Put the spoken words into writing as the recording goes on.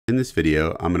In this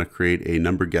video, I'm going to create a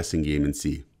number guessing game in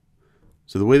C.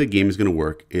 So the way the game is going to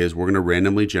work is we're going to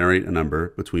randomly generate a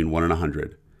number between 1 and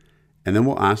 100, and then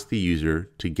we'll ask the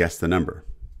user to guess the number.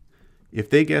 If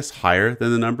they guess higher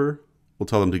than the number, we'll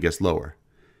tell them to guess lower.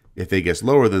 If they guess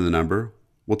lower than the number,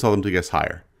 we'll tell them to guess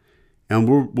higher. And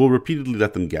we'll repeatedly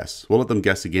let them guess. We'll let them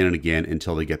guess again and again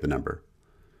until they get the number.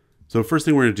 So the first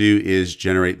thing we're going to do is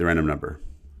generate the random number.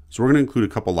 So we're going to include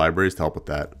a couple libraries to help with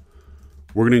that.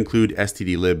 We're going to include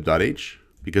stdlib.h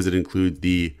because it includes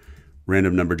the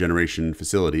random number generation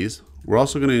facilities. We're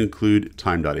also going to include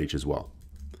time.h as well.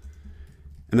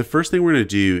 And the first thing we're going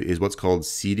to do is what's called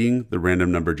seeding the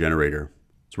random number generator.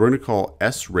 So we're going to call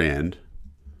srand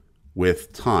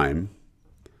with time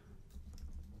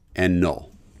and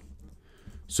null.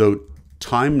 So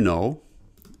time null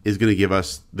is going to give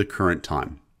us the current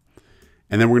time.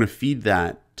 And then we're going to feed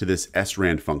that to this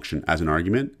srand function as an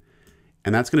argument.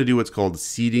 And that's going to do what's called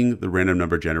seeding the random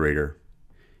number generator.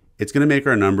 It's going to make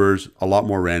our numbers a lot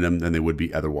more random than they would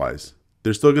be otherwise.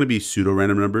 There's still going to be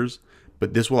pseudo-random numbers,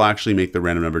 but this will actually make the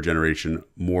random number generation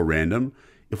more random.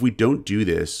 If we don't do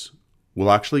this, we'll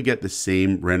actually get the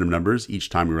same random numbers each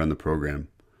time we run the program.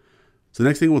 So the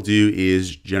next thing we'll do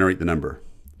is generate the number.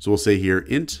 So we'll say here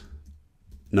int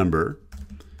number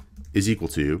is equal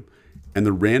to, and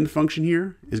the rand function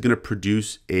here is going to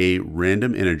produce a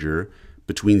random integer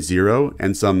between 0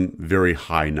 and some very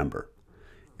high number.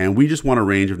 And we just want a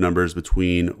range of numbers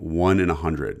between 1 and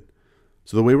 100.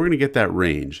 So the way we're going to get that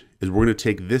range is we're going to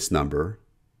take this number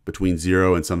between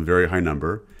 0 and some very high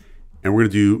number, and we're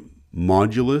going to do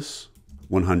modulus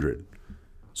 100.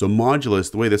 So modulus,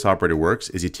 the way this operator works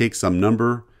is you take some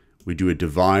number, we do a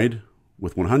divide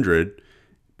with 100,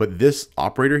 but this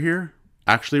operator here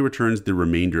actually returns the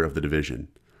remainder of the division.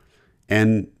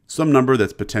 And some number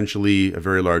that's potentially a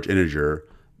very large integer,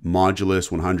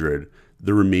 modulus 100,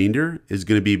 the remainder is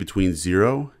going to be between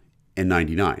 0 and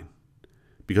 99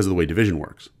 because of the way division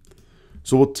works.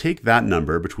 So we'll take that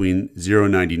number between 0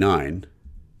 and 99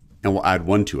 and we'll add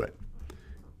 1 to it.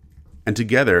 And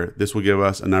together, this will give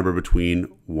us a number between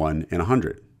 1 and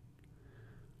 100.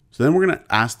 So then we're going to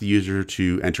ask the user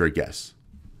to enter a guess.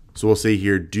 So we'll say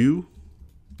here do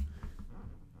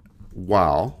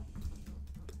while,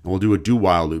 and we'll do a do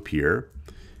while loop here,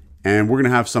 and we're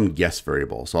going to have some guess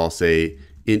variable. So I'll say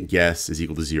int guess is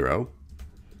equal to 0,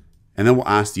 and then we'll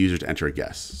ask the user to enter a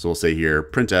guess. So we'll say here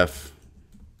printf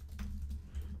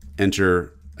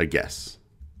enter a guess.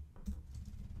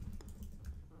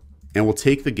 And we'll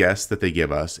take the guess that they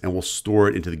give us and we'll store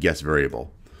it into the guess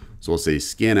variable. So we'll say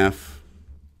scanf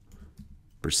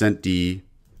 %d,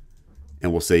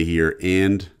 and we'll say here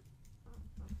and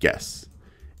guess.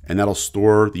 And that'll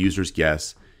store the user's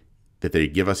guess that they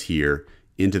give us here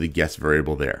into the guess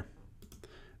variable there.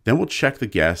 Then we'll check the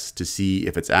guess to see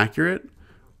if it's accurate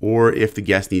or if the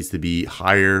guess needs to be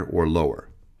higher or lower.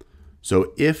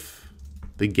 So if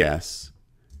the guess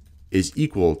is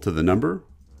equal to the number,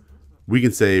 we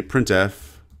can say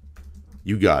printf,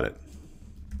 you got it,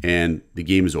 and the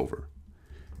game is over.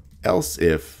 Else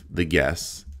if the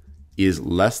guess is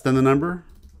less than the number,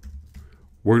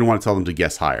 we're going to want to tell them to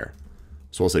guess higher.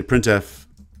 So we'll say printf,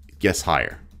 guess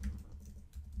higher.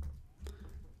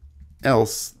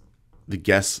 Else the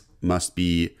guess must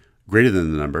be greater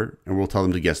than the number, and we'll tell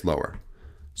them to guess lower.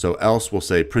 So else we'll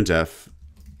say printf,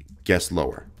 guess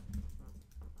lower.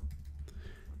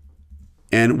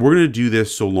 And we're going to do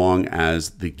this so long as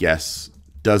the guess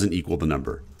doesn't equal the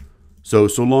number. So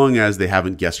long as they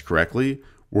haven't guessed correctly,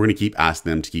 we're going to keep asking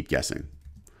them to keep guessing.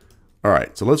 All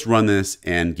right, so let's run this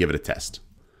and give it a test.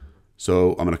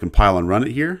 So I'm going to compile and run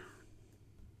it here.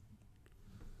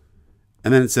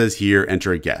 And then it says here,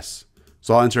 enter a guess.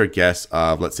 So I'll enter a guess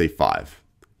of, let's say 5.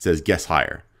 It says guess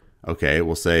higher. Okay,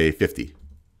 we'll say 50.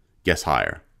 Guess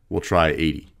higher. We'll try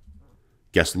 80.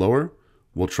 Guess lower.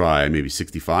 We'll try maybe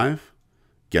 65.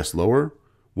 Guess lower.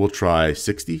 We'll try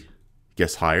 60.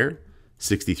 Guess higher.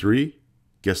 63.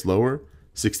 Guess lower.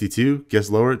 62. Guess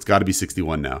lower. It's got to be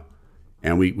 61 now.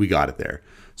 And we got it there.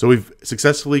 So we've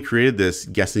successfully created this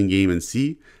guessing game in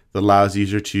C that allows the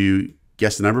user to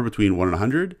guess a number between 1 and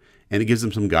 100, and it gives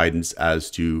them some guidance as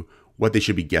to what they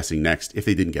should be guessing next if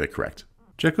they didn't get it correct.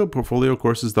 Check out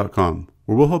portfoliocourses.com,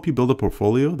 where we'll help you build a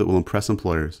portfolio that will impress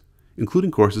employers, including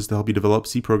courses to help you develop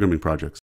C programming projects.